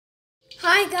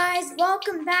Hi guys,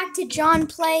 welcome back to John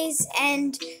Plays,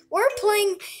 and we're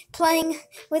playing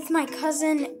with my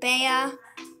cousin Bea,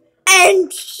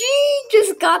 and she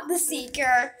just got the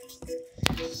Seeker.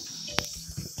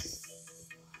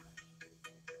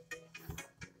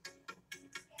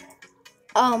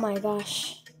 Oh my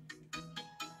gosh.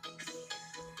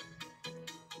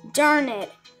 Darn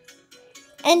it.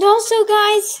 And also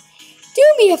guys, do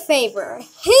me a favor,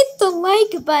 hit the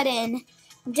like button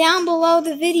down below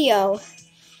the video,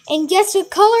 and guess what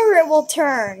color it will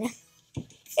turn? It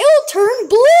will turn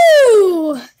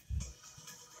blue!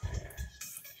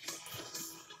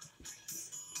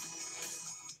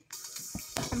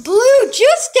 Blue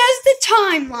just as the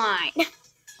timeline.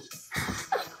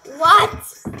 What?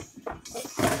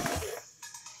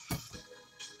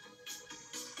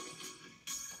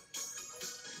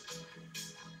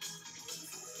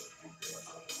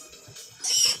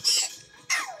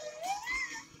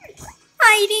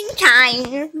 Hiding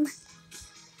time.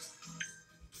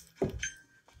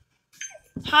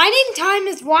 Hiding time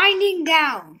is winding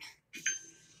down.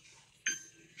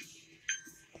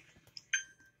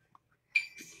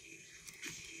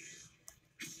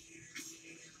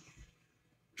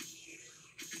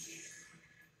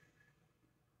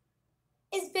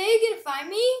 Is Bea gonna find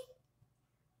me?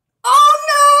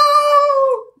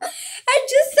 Oh no! I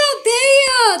just saw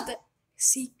Bea!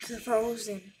 Seeker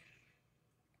frozen.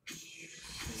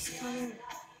 She's coming.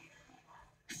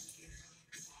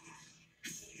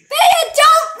 Bea,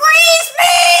 don't freeze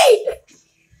me!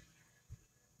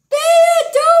 Bea,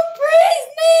 don't freeze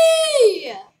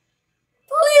me!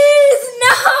 Please,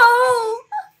 no!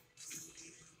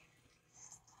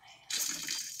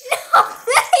 No,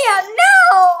 Bea, no!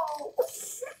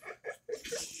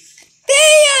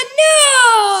 Bea,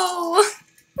 no!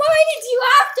 Why did you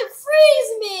have to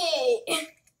freeze me?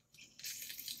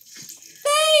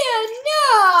 Bea, no!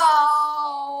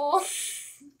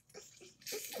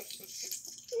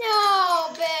 No,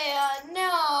 Bea,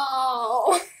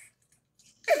 no!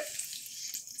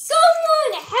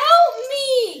 Someone help me!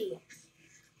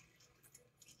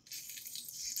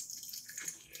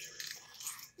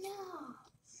 No.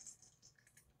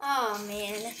 Oh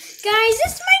man. Guys,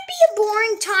 this might be a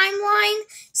boring timeline,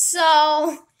 so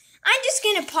I'm just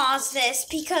gonna pause this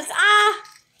because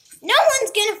no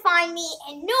one's gonna find me,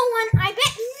 and I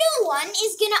bet no one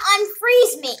is gonna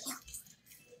unfreeze me.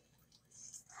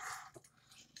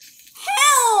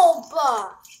 Help!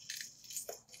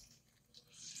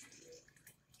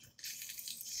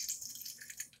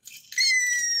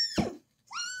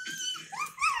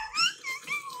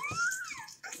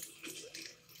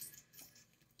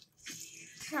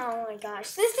 Oh my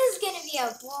gosh, this is gonna be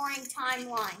a boring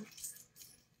timeline,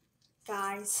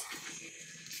 guys.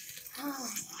 Oh my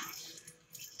gosh.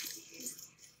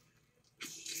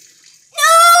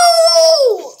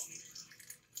 No!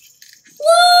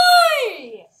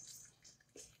 Why?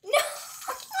 No!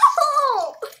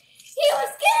 He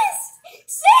was gonna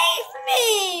save me!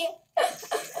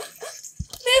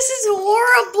 This is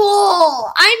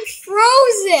horrible! I'm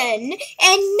frozen,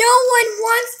 and no one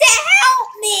wants to help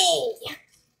me!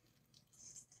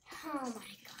 Oh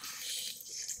my gosh.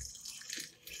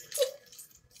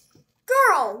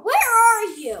 Girl, where are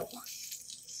you?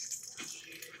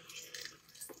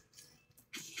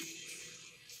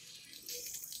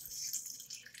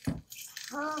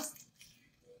 Huh?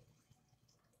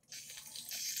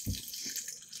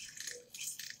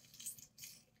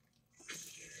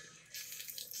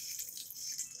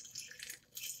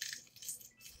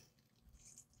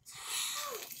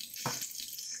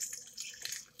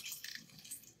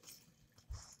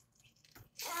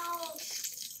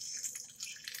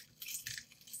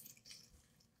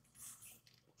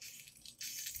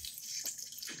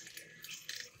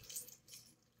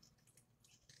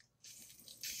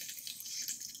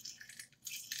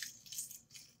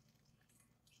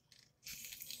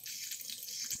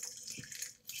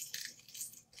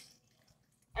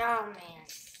 Oh man.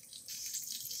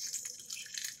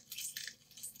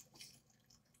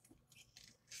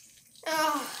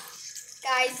 Oh,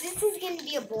 guys, this is going to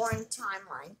be a boring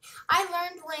timeline. I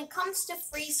learned when it comes to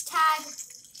freeze tag.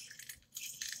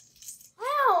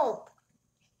 Help!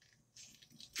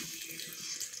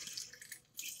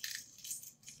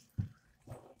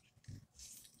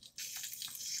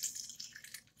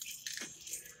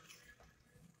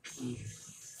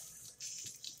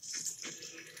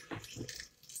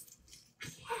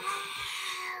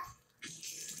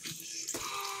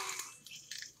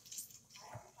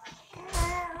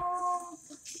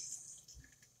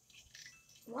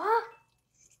 What?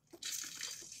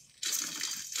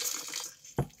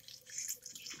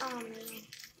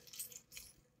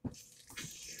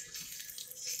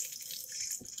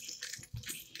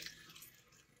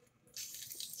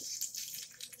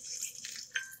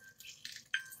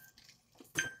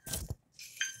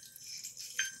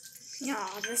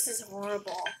 Oh, this is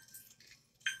horrible.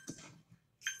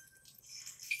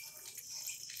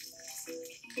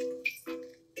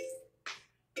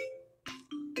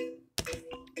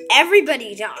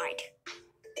 Everybody died.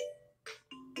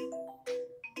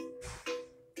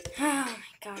 Oh my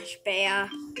gosh, Bea.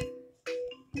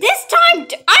 This time,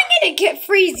 I'm gonna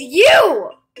freeze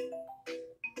you!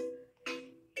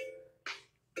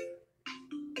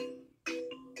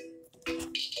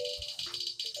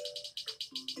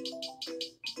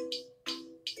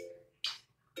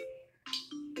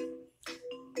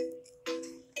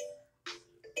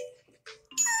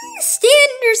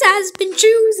 Standards has been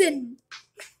chosen.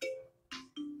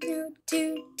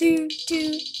 Do.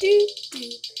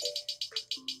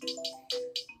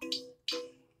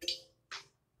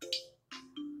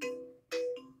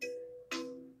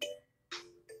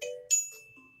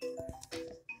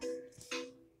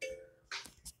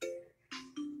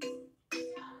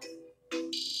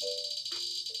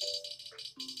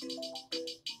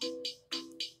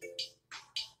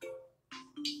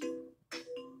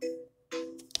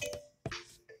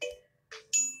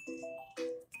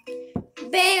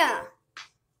 Bea.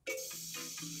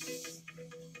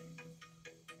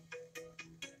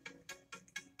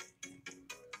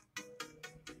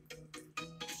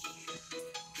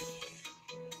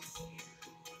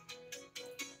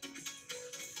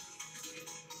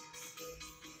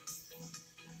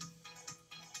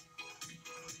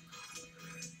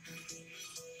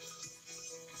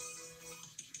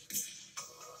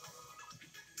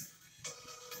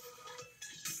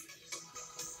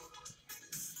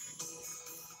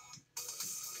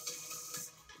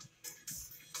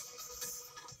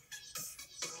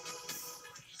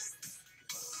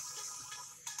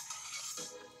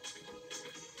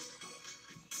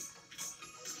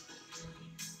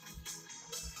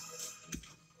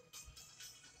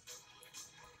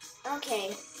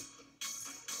 Okay.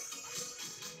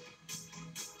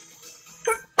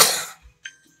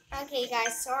 Okay,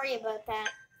 guys, sorry about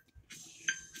that.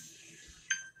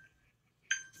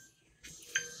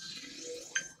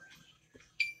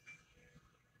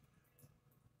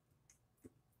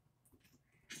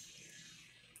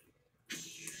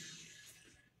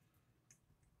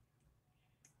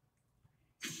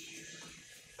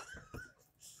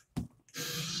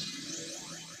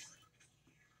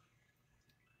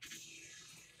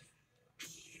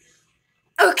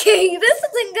 Okay, this is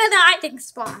a good hiding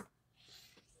spot.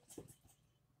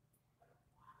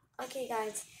 Okay,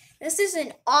 guys, this is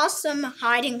an awesome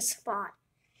hiding spot.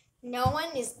 No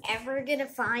one is ever gonna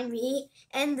find me.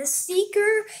 And the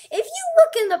seeker, if you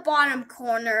look in the bottom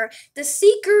corner, the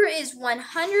seeker is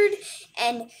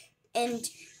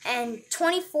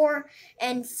 124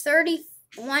 and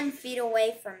 31 feet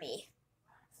away from me.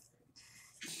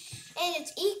 And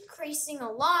it's increasing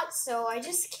a lot, so I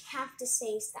just have to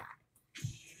say that.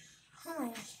 Oh my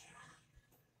gosh.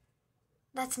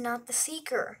 That's not the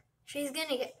seeker. She's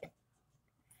gonna get...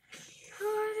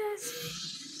 Oh, that's...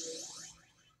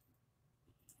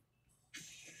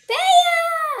 Bea!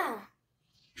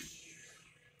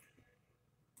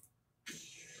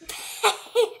 Bea!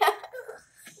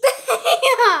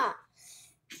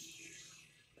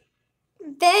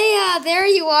 Bea, there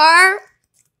you are.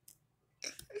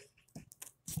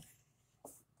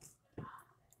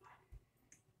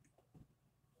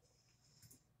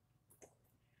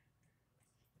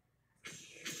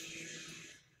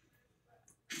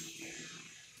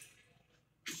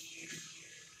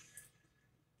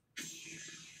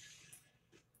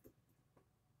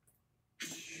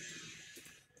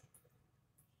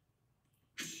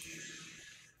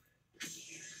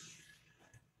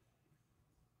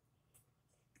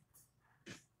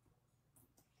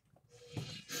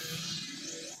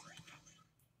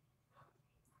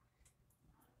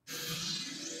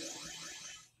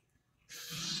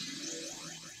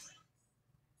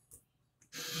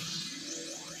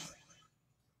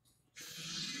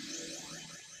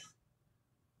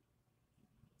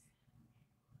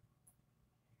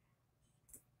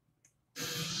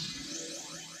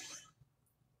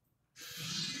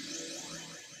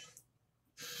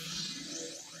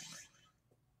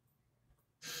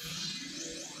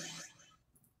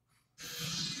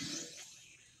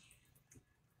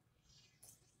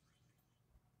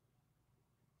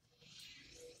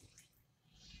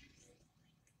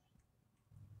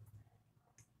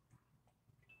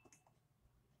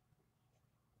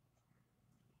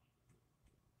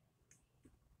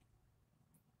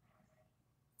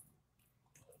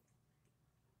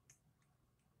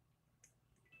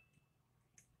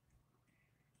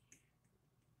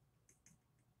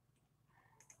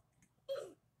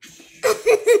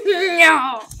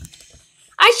 No.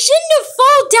 I shouldn't have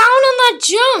fall down on that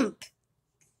jump.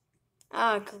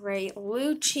 Oh, great.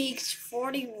 Blue Cheeks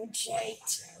 40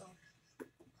 J2.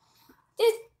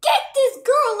 Just get this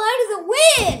girl out of the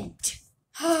wind.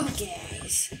 Okay.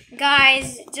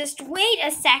 Guys, just wait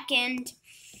a second.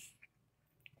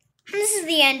 This is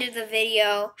the end of the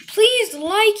video. Please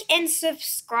like and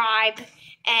subscribe.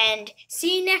 And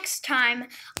see you next time.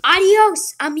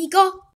 Adios, amigo.